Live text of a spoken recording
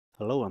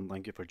Hello and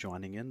thank you for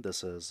joining in.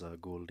 This is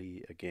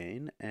Goldie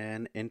again,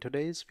 and in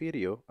today's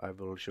video I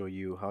will show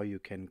you how you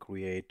can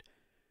create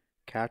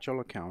catch-all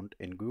account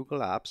in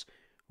Google Apps,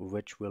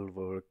 which will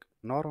work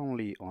not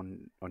only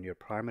on your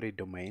primary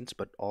domains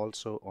but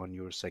also on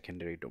your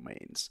secondary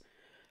domains.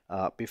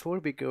 Before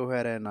we go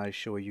ahead and I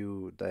show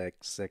you the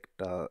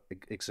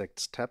exact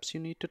steps you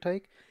need to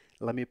take,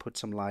 let me put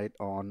some light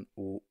on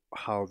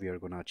how we are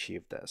going to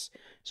achieve this.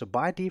 So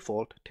by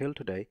default, till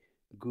today,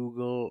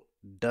 Google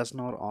does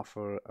not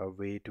offer a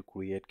way to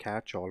create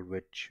catch-all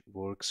which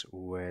works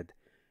with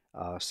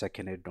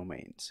secondary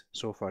domains.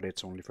 So far,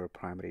 it's only for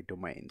primary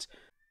domains.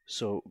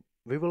 So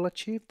we will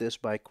achieve this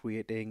by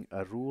creating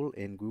a rule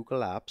in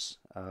Google Apps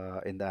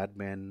in the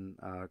admin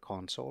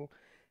console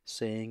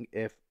saying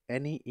if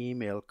any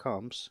email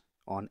comes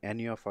on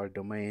any of our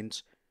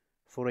domains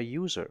for a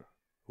user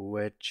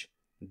which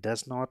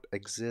does not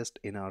exist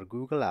in our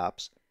Google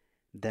Apps,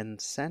 then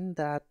send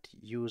that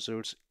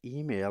user's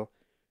email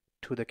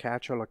to the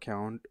catch-all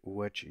account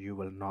which you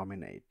will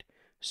nominate.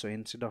 So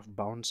instead of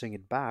bouncing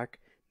it back,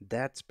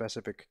 that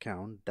specific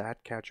account,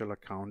 that catch-all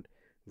account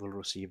will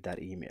receive that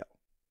email.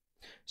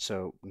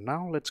 So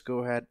now let's go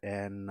ahead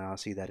and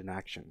see that in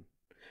action.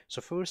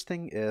 So first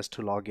thing is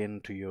to log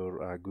in to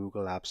your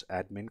Google Apps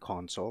admin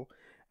console,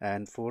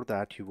 and for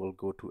that you will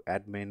go to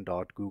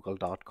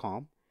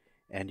admin.google.com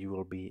and you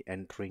will be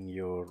entering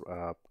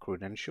your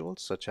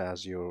credentials such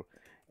as your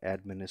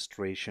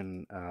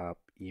administration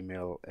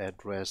email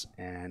address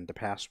and the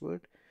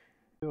password.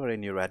 If you are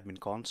in your admin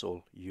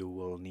console, you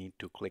will need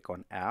to click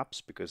on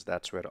apps because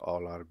that's where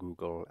all our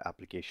Google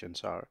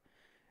applications are.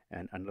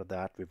 And under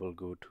that, we will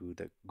go to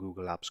the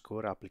Google Apps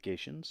Core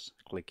applications,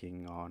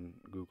 clicking on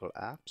Google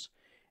Apps,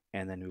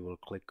 and then we will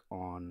click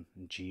on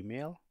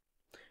Gmail.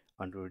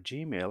 Under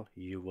Gmail,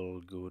 you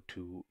will go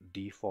to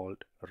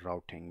default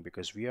routing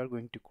because we are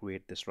going to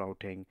create this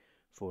routing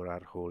for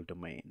our whole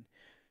domain.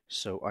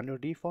 So under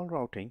default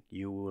routing,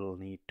 you will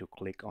need to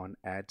click on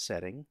add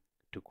setting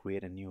to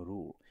create a new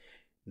rule.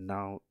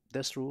 Now,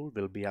 this rule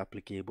will be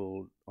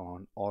applicable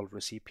on all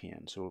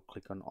recipients. So we'll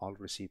click on all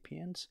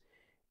recipients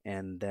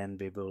and then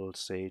we will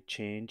say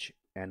change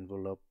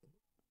envelope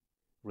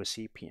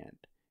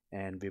recipient,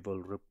 and we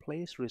will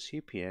replace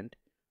recipient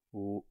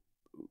who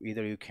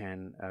either you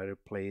can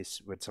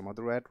replace with some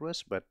other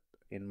address, but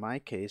in my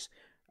case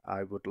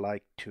I would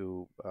like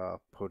to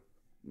put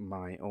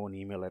my own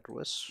email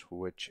address,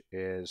 which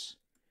is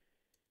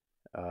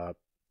uh,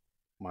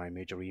 my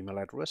major email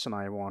address, and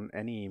I want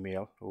any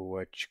email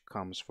which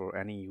comes for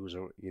any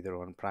user either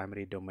on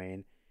primary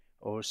domain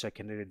or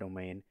secondary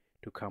domain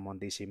to come on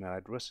this email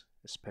address,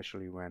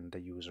 especially when the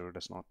user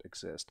does not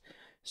exist.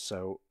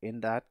 So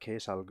in that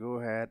case, I'll go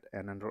ahead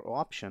and under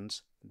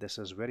options, this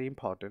is very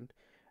important.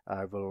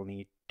 I will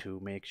need to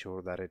make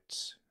sure that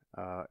it's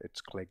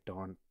clicked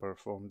on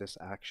perform this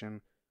action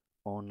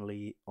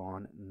only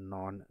on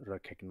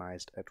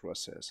non-recognized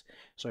addresses.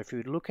 So if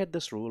you look at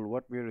this rule,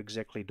 what we're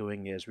exactly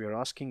doing is we're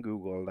asking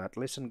Google that,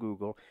 listen,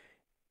 Google,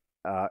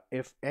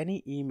 if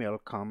any email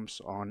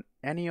comes on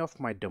any of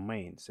my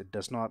domains, it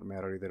does not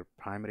matter either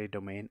primary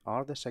domain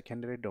or the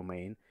secondary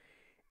domain,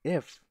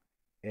 if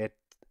it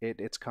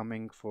it's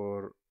coming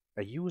for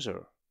a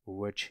user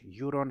which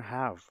you don't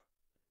have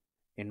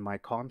in my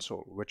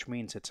console, which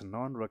means it's a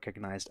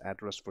non-recognized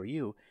address for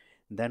you,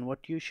 then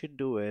what you should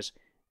do is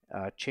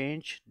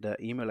change the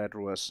email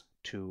address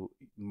to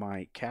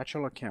my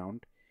catch-all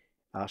account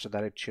so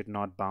that it should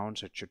not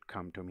bounce, it should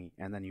come to me.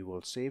 And then you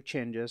will save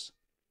changes,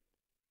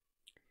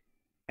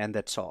 and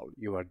that's all.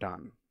 You are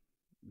done.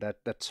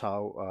 That's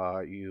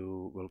how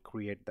you will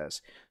create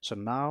this. So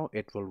now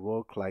it will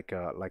work like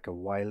a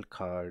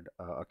wildcard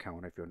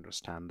account, if you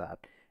understand that.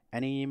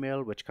 Any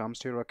email which comes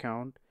to your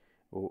account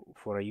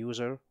for a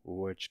user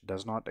which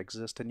does not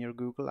exist in your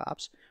Google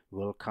Apps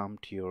will come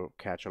to your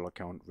catch-all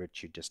account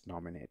which you just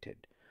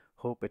nominated.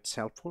 Hope it's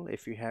helpful.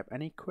 If you have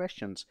any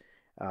questions,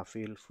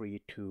 feel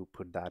free to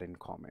put that in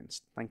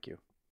comments. Thank you.